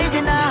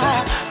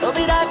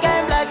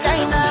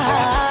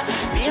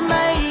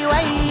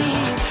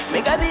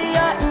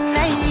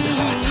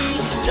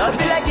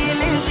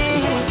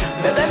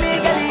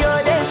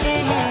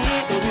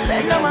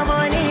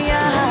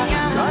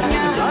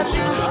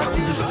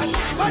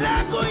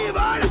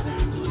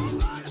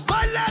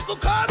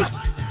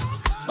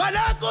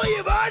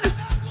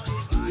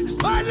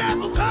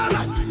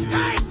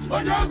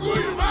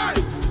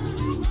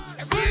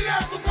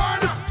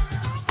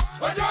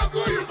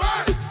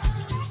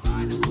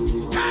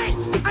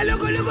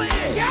nigga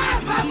eh. Yeah,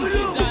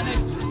 babulu.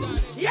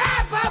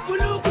 Yeah,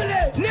 babulu kule.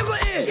 Nigga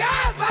eh.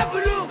 Yeah,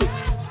 babulu.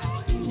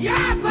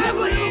 Yeah,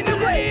 babulu.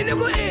 Nigga eh,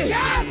 nigga eh.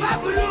 Yeah,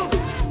 babulu.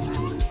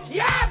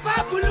 Yeah,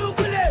 babulu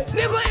kule.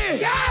 Nigga eh.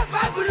 Yeah,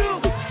 babulu.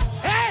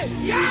 Hey,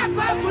 yeah,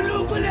 babulu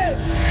kule.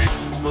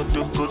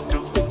 Moto koto,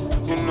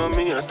 you know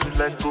me I too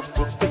like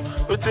popo.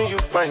 Nothing you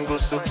find go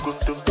so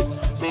koto.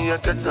 Me I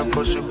get them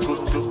for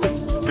shokoto.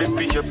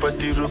 Baby your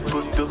body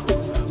roboto.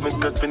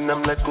 Make up and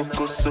I'm like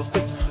kokoso.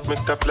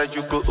 Make up like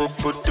you go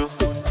obodo.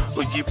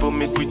 Oyibo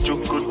make we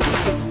jokoto.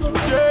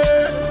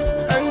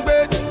 Yeah, and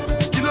bed.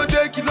 Kilo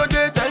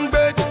day, tang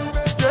bed.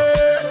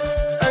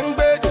 Yeah, and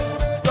bed.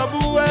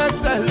 Double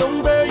XL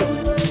long bed.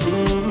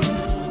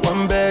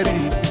 One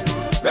berry.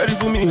 Berry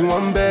for me,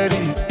 one berry.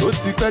 Ó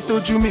ti pẹ́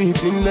tójú mi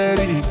ti ń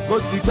lẹ́rì. Ó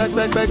ti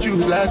pẹ́ jù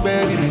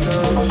lágbẹ́rì lọ.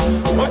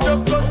 Ojo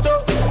koto,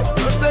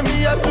 ló ṣe mi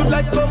yẹ tún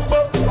like gbogbo.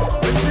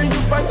 Wetin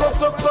you find go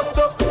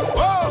sokoto.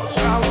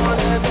 Ṣàwọn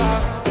ẹ̀dá,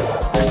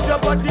 it's your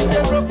body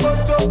dey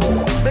rokoto.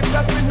 Make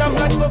us spin am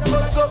like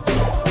kokoso.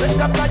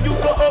 Make up like you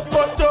go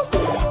opoto.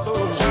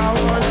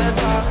 Ṣàwọn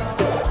ẹ̀dá.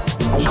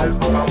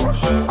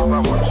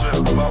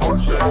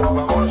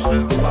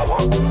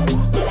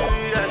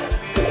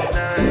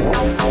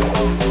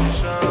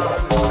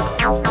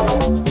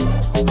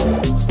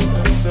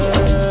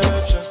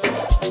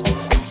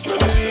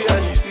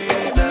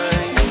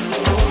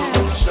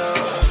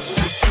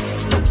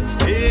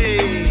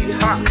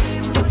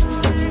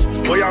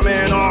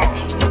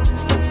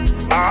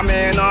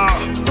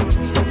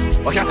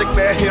 I can't take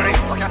bad hearing.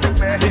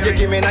 DJ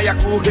give me now your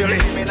cool hearing.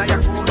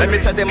 Let me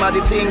tell them how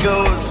the thing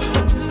goes.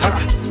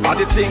 How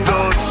the thing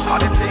goes.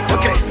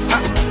 Okay,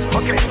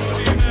 okay.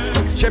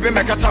 Shebi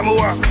make a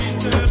tamua.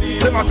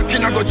 Say my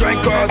tukina go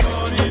join God.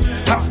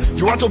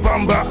 You want to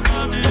bamba?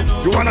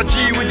 You wanna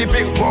G with the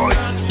big boys?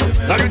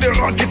 Now you the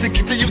wrong, kitty,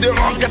 you the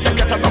wrong. Get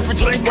enough to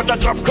drink with a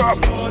drop cup.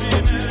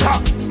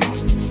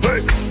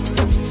 Hey,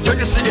 so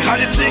you see how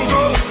the thing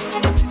goes.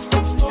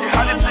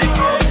 How the thing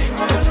goes.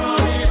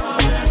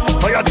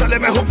 Oh, you're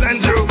telling me who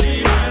blends you?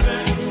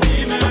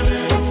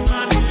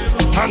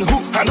 And who?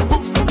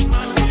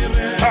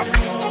 Ha.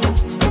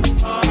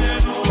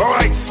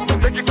 Alright,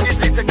 take it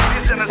easy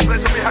and let's play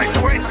some behind the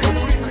waist.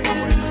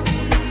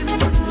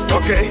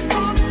 Okay.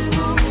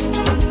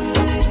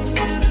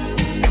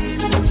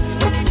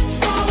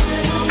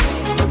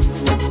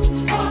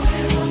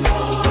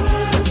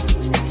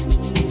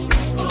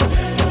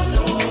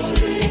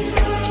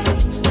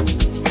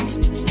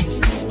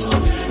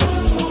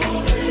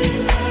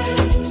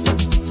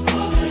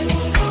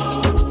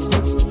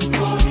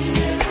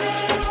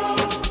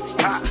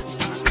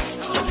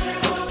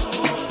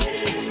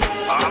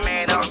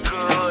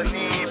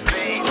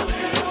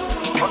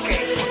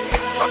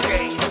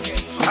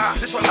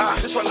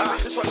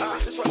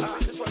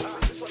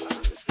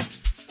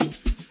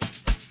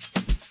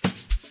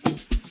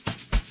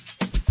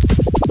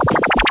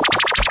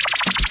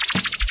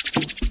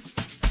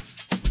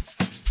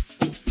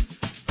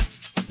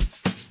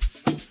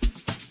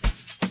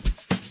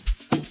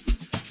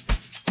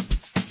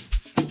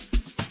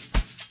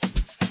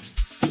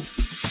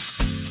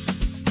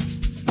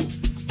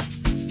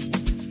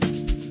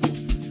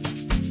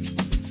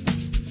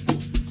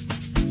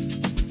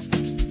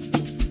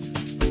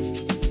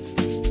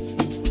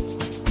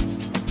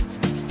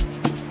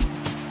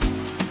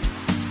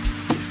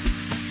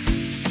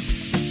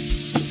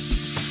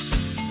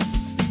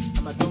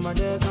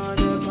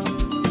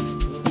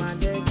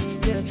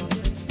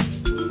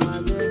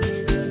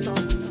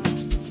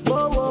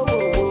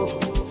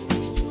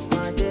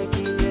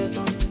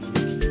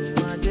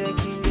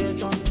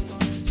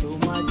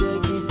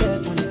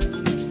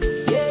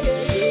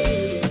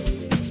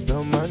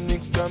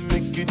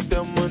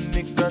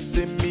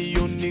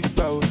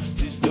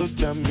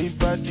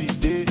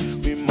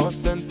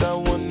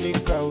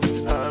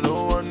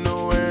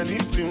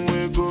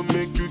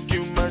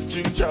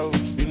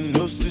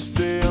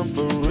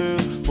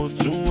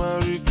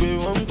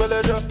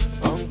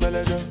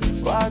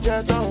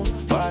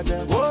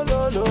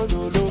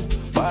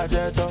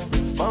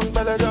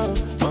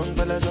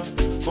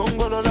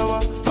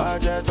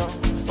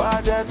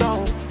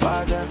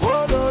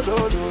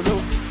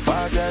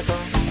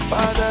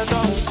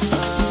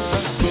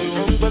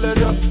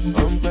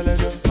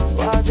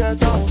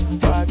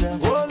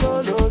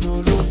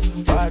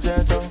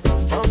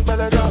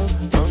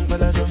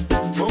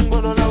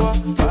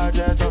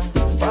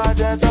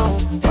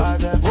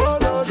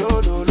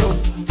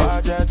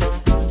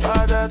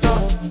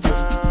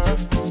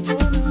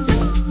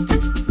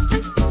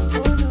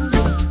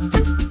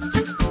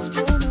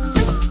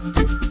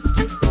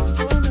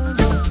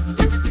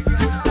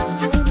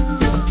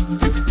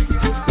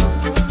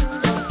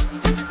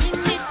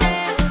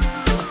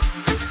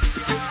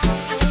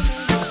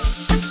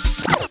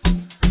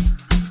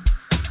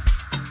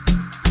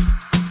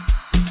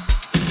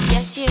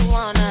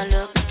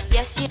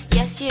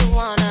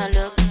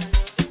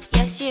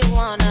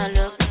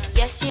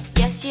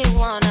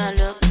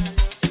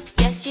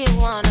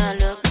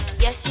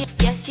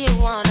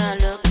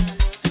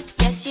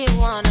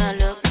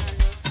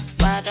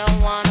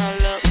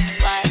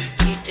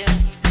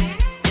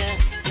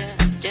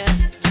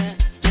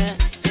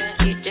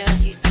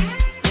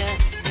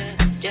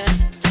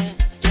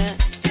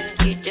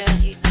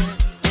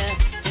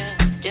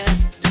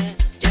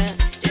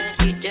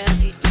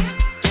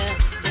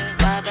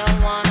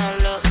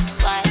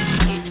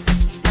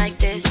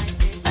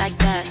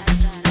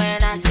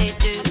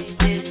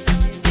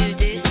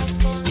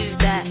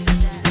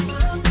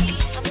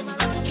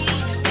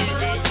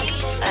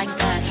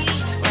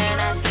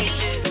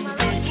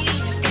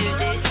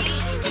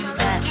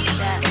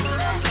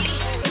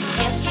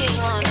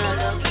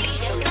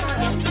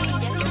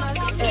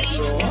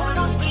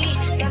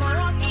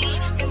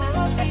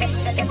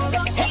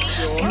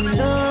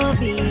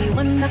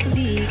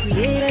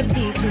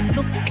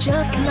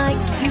 just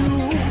like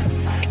you.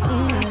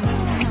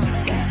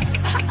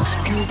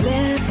 You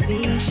bless me,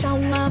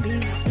 shower me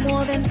with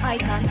more than I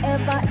can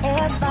ever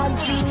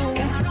do.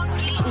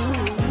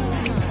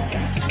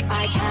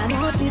 I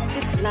cannot live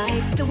this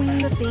life doing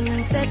the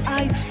things that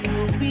I do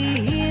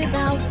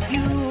without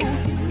you.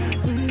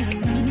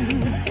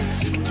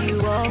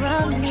 You are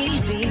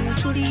amazing,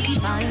 truly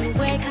divine.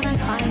 Where can I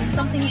find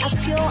something as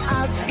pure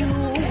as you?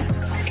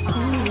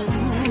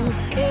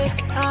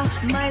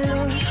 My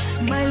love,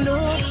 my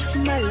love,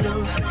 my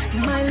love,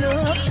 my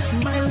love,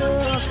 my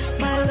love,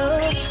 my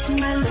love,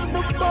 my love.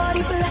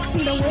 Nobody bless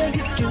me the way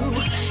you do,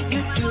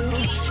 you do,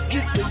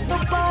 you do.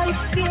 Nobody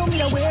feel me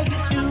the way you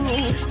do,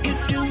 you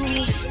do,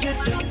 you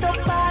do.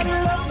 Nobody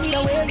love me the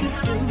way you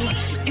do,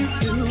 you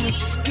do,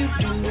 you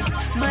do.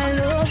 My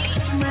love,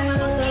 my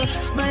love,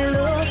 my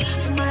love,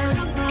 my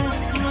love, my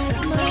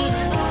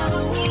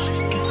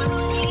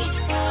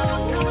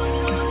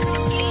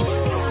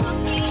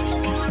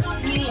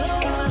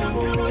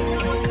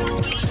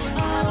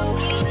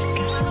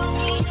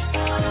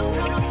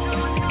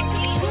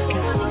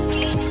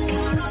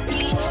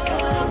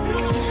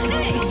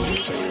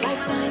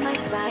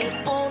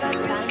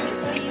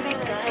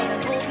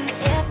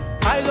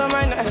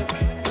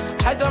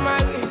eyes on my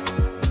list.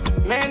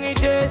 Many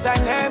days I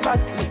never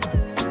sleep.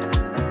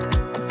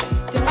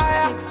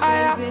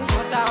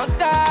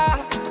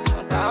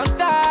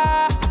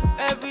 Hunter.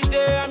 Every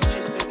day I'm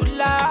chasing good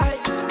life.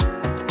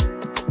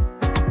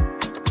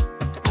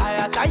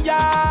 Ayataya,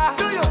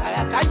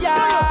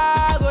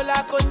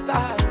 roller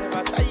coaster,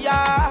 never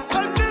tire.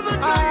 I'll never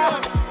tire.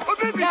 Oh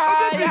baby,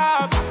 back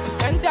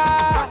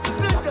to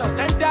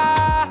sender.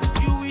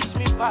 You wish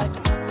me bad,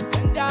 back to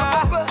sender.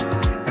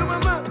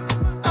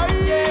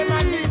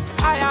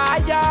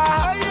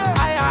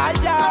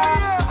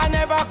 I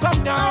never come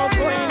down,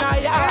 going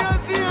higher.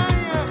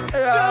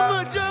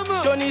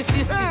 Johnny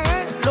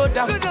Sisi, load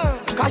down,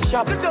 cash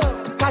up,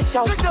 cash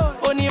out,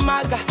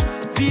 Onimaga,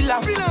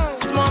 Bilam,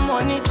 small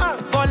money,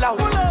 ball out,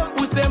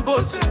 Usain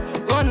Bolt,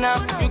 run now,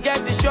 you get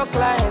the show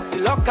clients,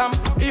 lock 'em.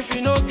 If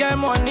you no get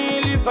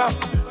money, leave 'em.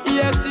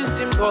 EFC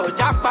symbol,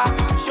 Japa,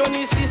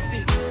 Johnny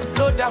Sisi,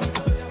 load down,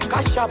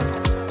 cash up,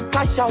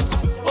 cash out,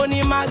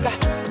 Onimaga,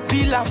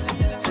 Bilam,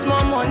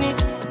 small money,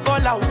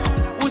 ball out,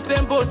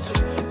 Usain Bolt,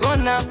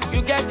 run now,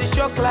 you get the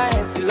show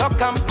clients, lock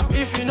 'em.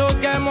 If you no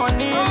get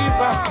money,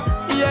 leave 'em.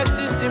 EFC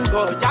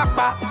symbol,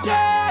 Japa.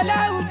 Yeah,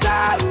 la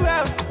ukaruwe.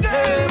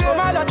 Come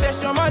on, let's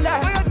show my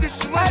life.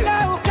 La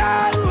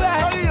ukaruwe.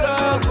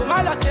 Come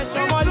on, let's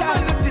show my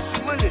life.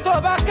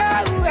 Toba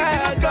karuwe.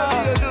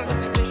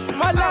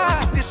 My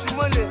life.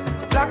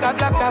 Blacka,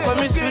 for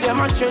me to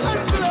demonstration.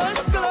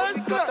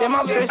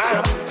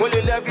 Demonstration.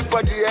 Well,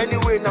 everybody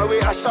anyway, now we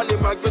actually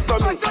make you tell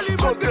me.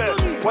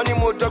 One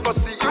more dog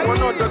see you,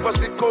 one other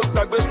see coast,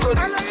 tag with story.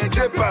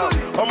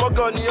 Oh my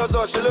god, you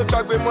also she look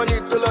like money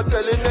to the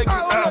telenegi.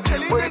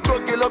 When you go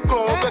kill a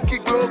call, Becky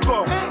grow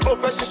up. Oh,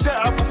 fashion share,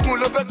 I'm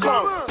cool of a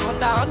car.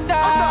 Hunter.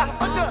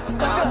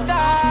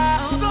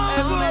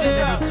 Every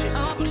day I'm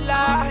chasing good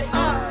life.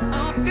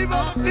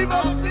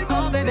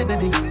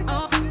 baby.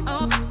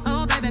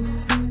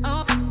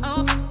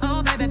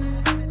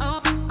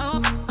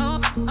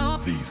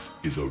 This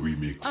is a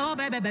remix. Oh,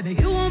 baby,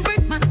 you won't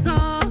break my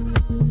soul.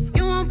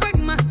 You won't break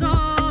my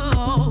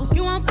soul.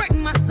 You won't break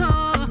my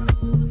soul.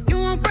 You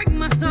won't break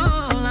my soul.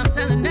 I'm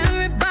telling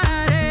everybody.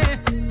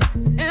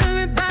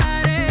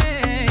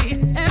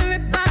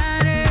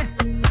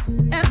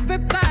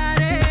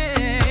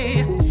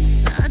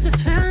 I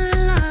just fell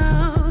in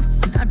love.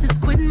 I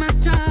just quit my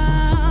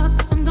job.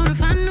 I'm gonna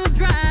find a new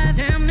drive.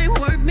 Damn, they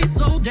work me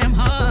so damn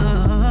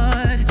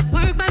hard.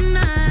 Work by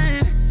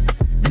 9,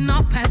 then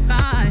off past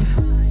 5.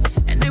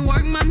 And they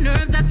work my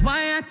nerves, that's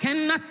why I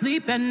cannot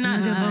sleep at night.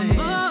 Looking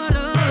for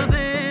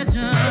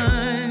motivation.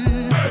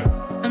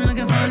 I'm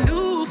looking for a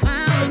new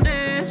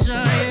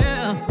foundation,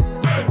 yeah.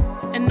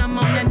 And I'm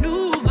on that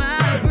new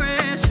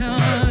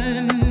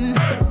vibration.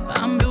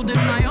 I'm building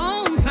my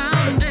own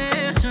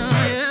foundation,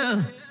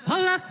 yeah.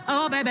 Hold up,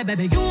 oh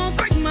baby, you won't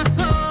break my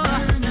soul.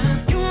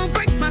 You won't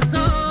break my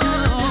soul.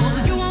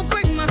 You won't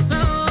break my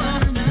soul.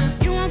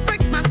 You won't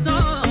break my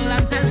soul.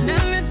 I'm telling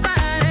everybody.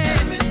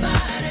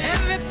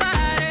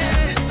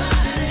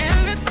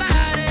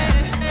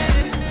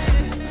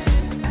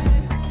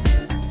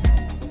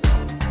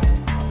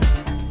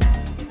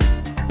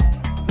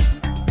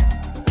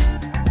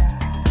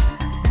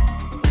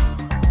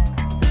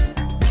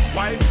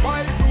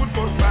 Wife, food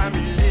for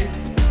family.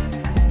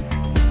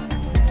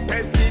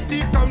 When city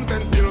comes,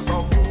 then still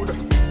some food.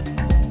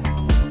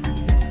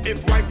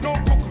 If wife no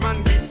cook,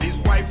 man beats his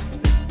wife.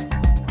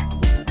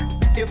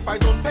 If I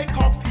don't pay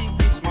cop, he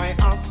beats my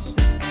ass.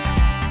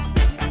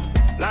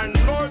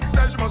 Landlord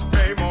says you must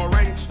pay more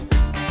rent.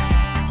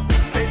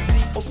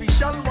 Petty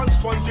official wants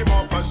 20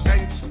 more %.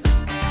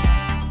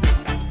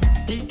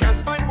 He can't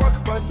find work,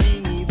 but he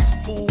needs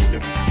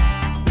food.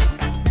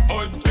 A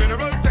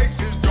general takes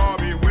his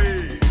job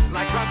away.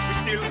 Like rats, we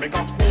still make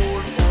a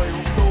whole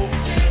oil flow.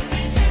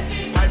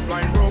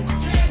 Pipeline broke,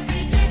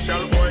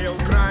 shell oil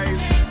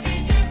cries.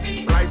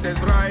 Prices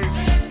rise,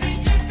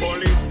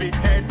 police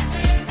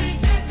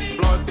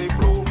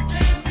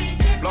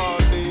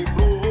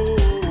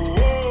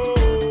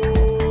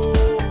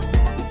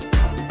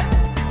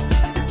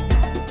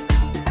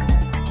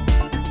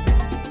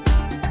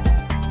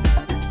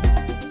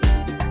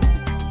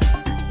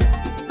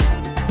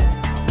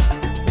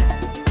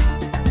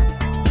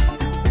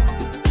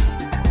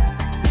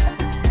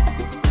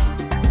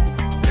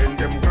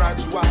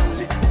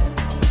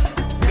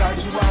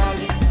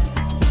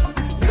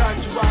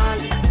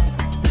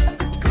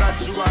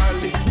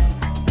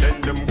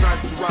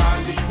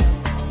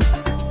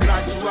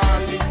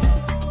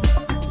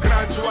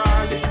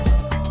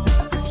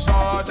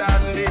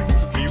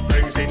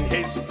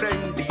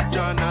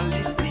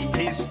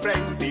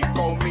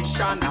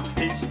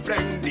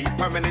friend, the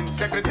permanent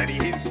secretary,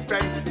 his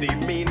friend, the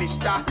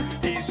minister,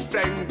 his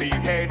friend, the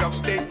head of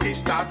state. They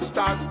start to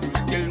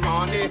steal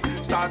money,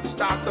 start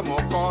the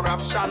more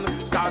corruption,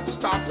 start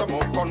the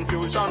more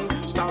confusion,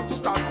 start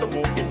the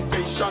more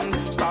invasion,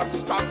 start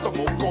the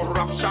more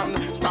corruption,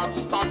 start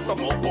the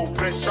more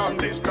oppression.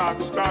 They start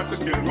to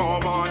steal more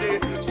money,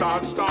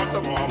 start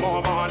the more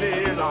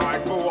money,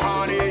 like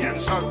Buhari and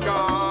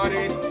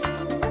Shagari.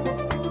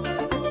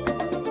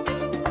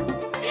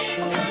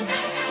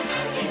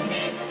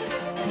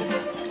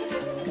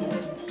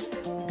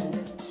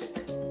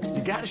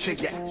 You gotta shake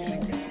that.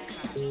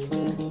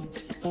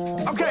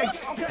 Okay.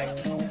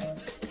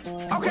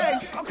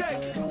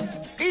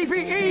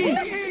 EVE.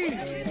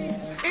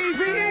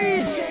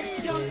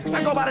 I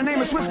go by the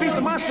name of Swiss Beast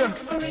the Monster.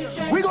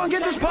 We gonna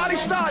get this party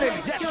started.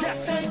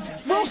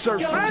 Full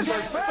surf, friends.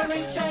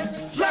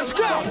 Let's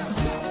go.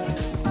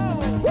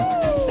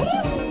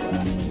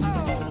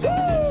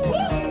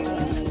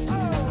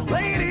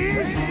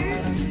 Ladies,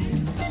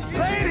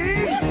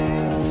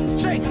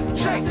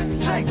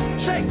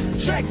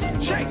 shake.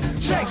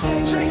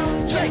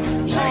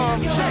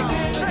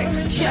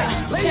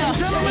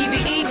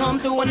 EVE come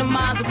through in the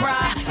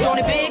Maserati. Doing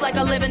it big like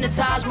I live in the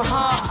Taj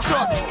Mahal.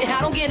 And I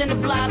don't get into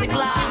blah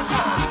blah.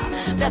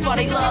 That's why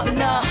they loving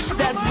her.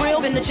 That's real,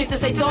 been the chick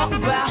that they talk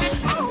about.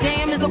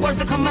 Damn is the words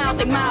that come out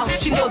their mouth.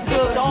 She look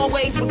good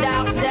always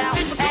without a doubt.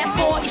 Ask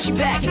for it, she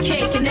back and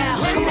caking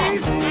out. Come on.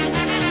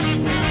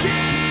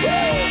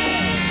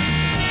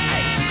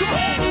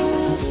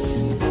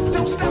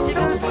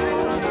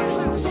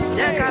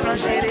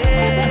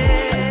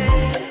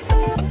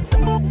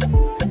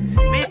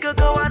 We could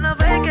go on a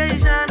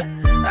vacation,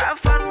 have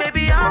fun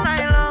maybe all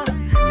night long.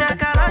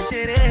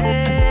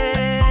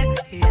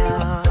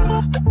 Yeah.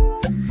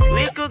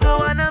 We could go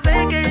on a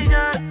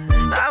vacation,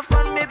 have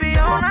fun maybe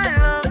all night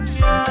long.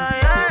 Yeah.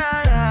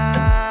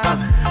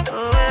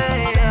 Oh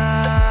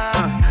yeah.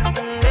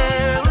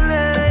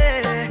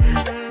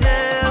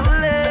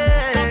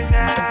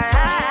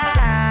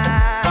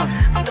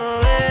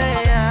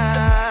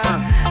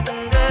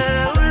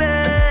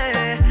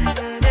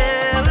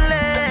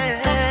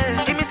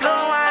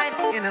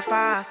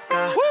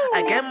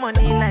 I get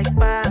money like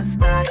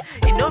bastard.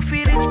 You know if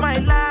you reach my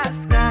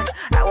last card,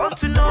 I want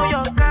to know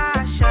your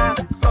cash app.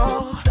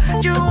 Oh,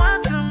 you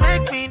want to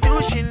make me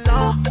do she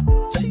know?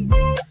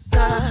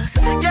 Jesus,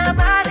 your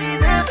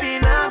body's a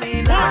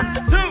phenomenon.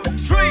 1, 2,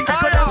 3, I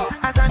go down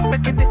as I'm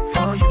making it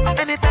for you.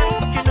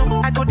 Anytime you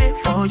know I go there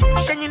for you.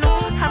 And you know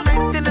I'm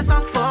writing a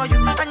song for you.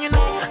 And you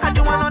know I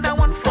do another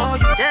one for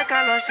you. Check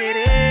out your shit.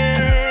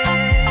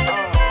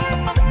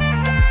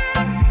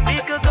 We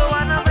could go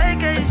on a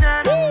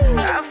vacation.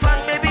 Have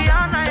fun maybe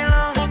all night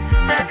long.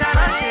 Check out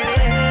our shit.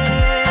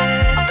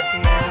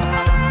 Yeah.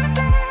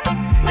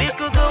 We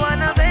could go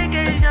on a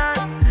vacation.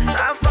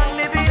 Have fun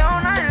maybe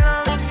all night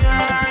long.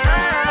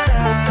 Yeah.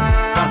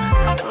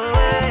 Oh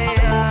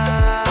yeah.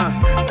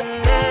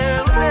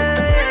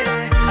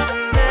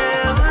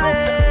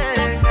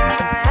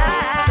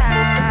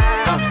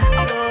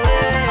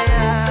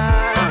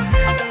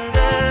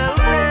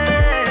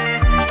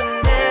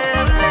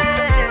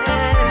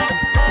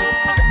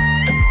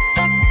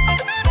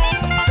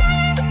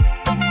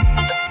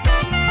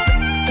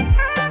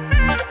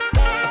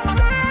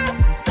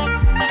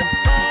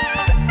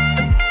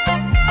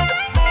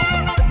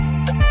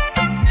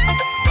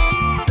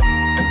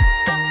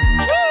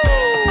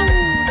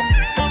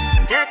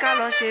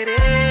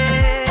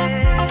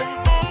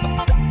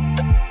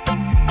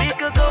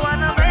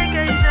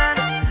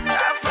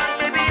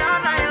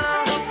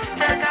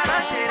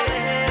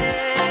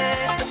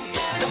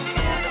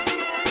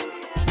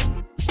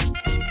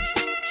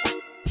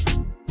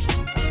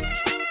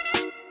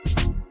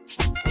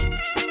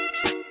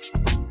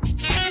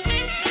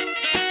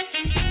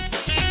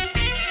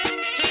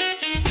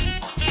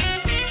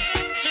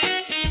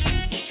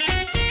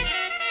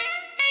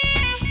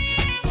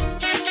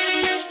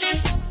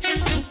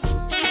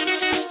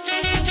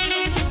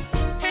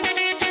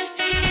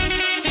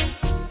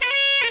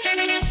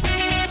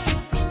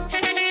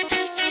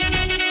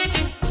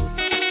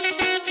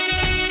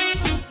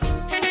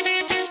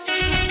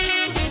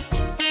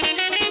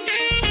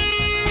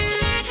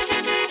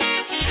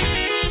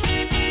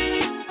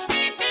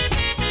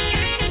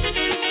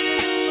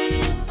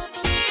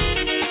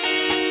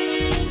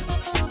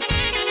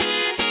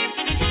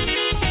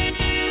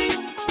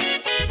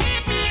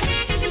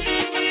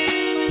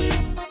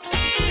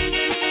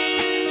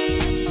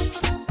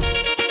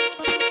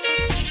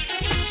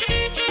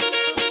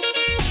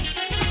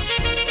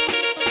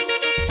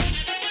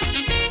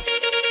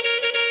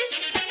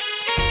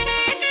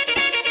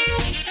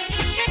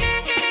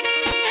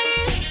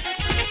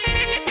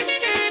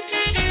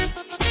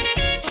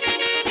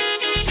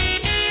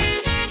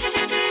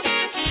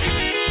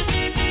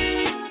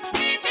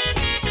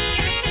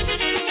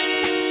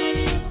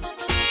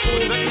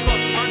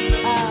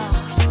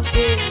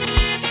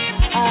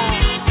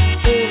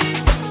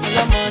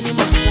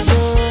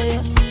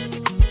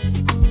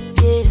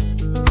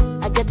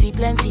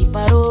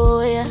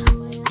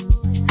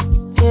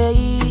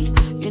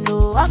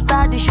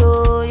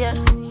 show, yeah.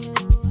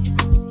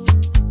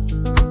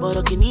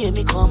 But can you hear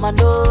me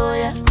commando,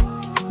 yeah.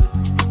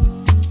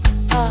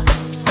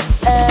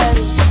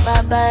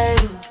 Baba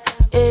Eru,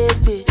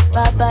 Egbe,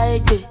 Baba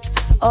Egbe,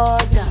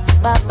 Oja,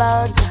 Baba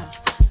Oja,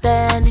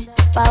 Tenny,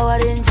 Power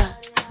Ranger,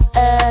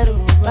 Eru,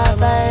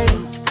 Baba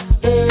Eru,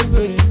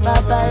 Egbe,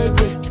 Baba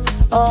Egbe,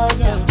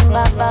 Oja,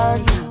 Baba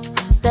Oja,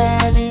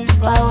 Tenny,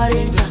 Power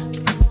Ranger,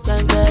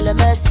 Jangele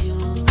mess you,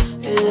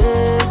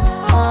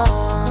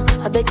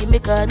 I beg you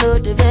make I know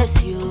the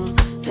verse you,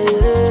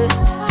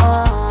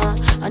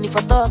 and if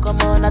I talk I'm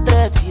on a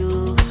threat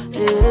you,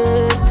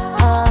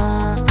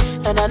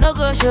 and I no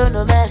go show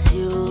no mess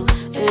you,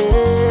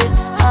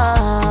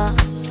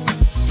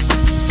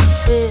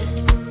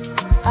 This,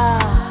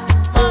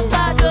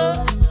 Mostardo,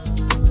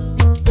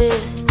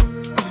 this,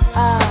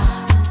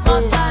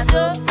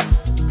 Mostardo,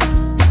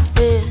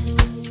 this,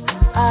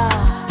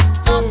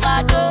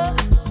 Mostardo,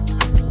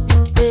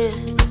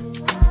 this,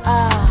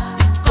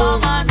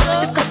 Commando.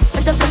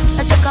 I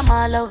took a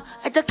malo,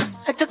 I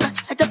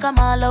took a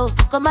malo,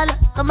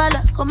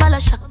 Comala,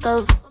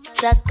 Shako,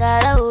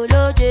 Shakara,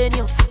 Ulo,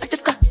 Genio. I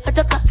took a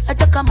malo, I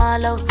took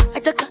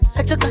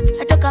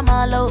a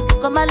malo,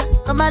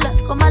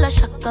 Comala,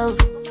 Shako,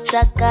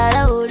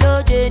 Shakara,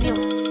 Ulo, Genio.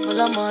 All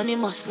the money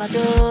must not do,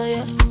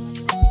 yeah.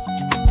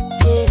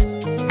 Yeah,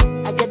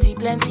 I get it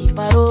plenty,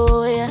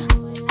 paro, yeah.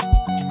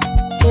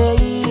 Yeah,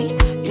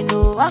 you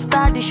know,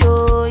 after the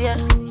show, yeah.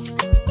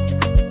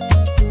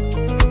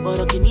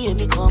 But can you hear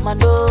me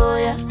commando,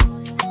 yeah.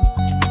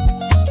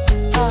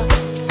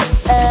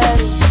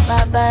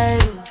 Baba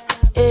Eru,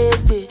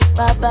 Egbe,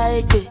 Baba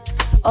Egbe,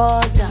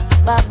 Oja,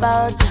 Baba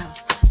Oja,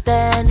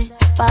 Tenny,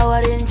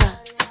 Power Ranger,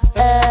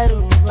 Eru,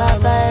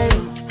 Baba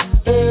Eru,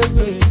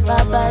 Egbe,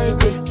 Baba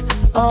Egbe,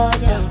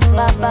 Oja,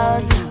 Baba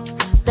Oja,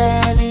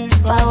 Tenny,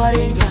 Power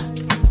Ranger,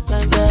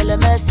 Jangele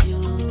mess you,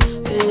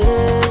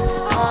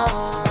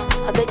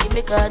 I beg you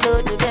make I know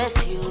the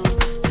best you,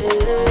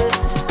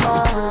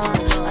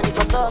 and if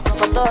I talk.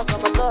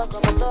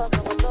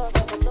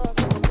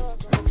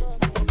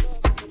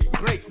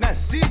 Greatness,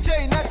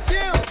 DJ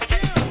Neptune.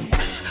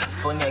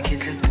 Fonia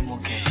kitli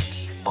muke,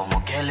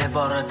 omokele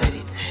bara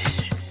derite.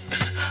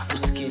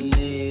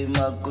 Uskili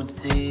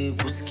magutsi,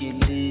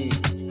 uskili.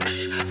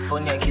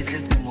 Fonia kitli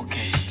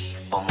muke,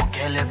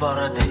 omokele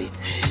bara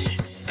derite.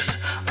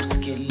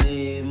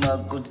 Uskili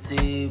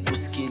magutsi,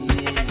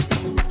 uskili.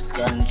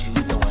 Skanju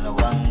the one I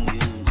want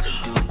you.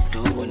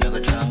 Do when you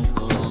got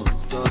chango.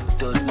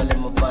 Do mele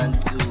mo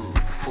bantu.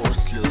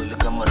 Force slow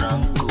look at my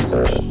rango.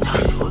 Kita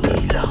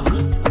shonila.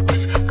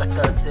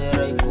 Kasta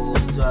sera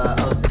ikusa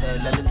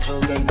outside la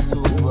toga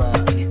ituba.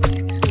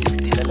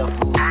 60 la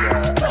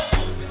fuga.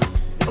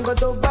 Ngo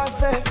to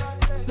bafe,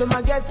 no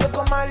ma get so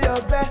come a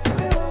love.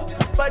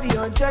 Body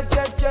on che.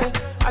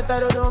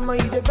 Ataro no ma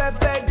ide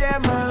pepe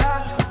dem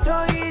ah.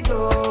 Don't eat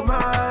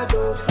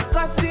tomato,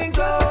 cutting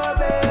go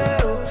be.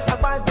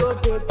 Apato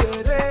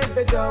pepe re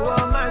be jawa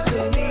ma she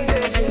ni de.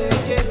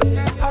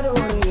 I don't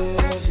wanna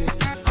hear shit.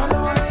 I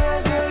don't wanna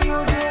hear say you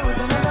there with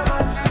another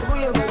man. Who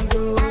your body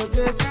do it?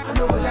 I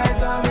know like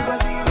time if I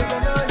see you with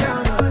another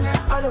down.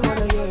 I don't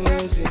wanna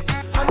hear shit.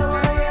 I don't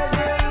wanna hear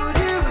say you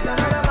there with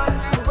another man.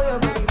 Who your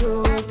body do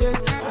it?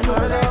 I know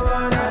that I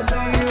wanna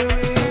see you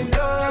with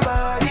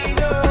nobody.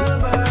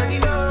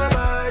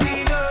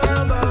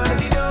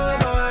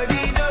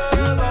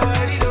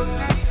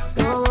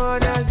 Don't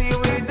wanna see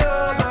with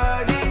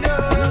nobody.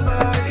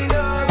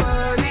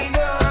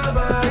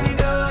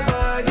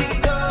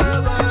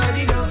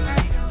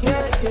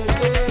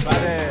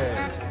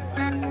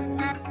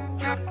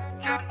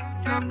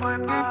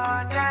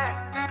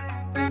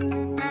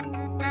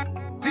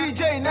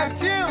 DJ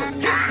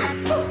Neptune.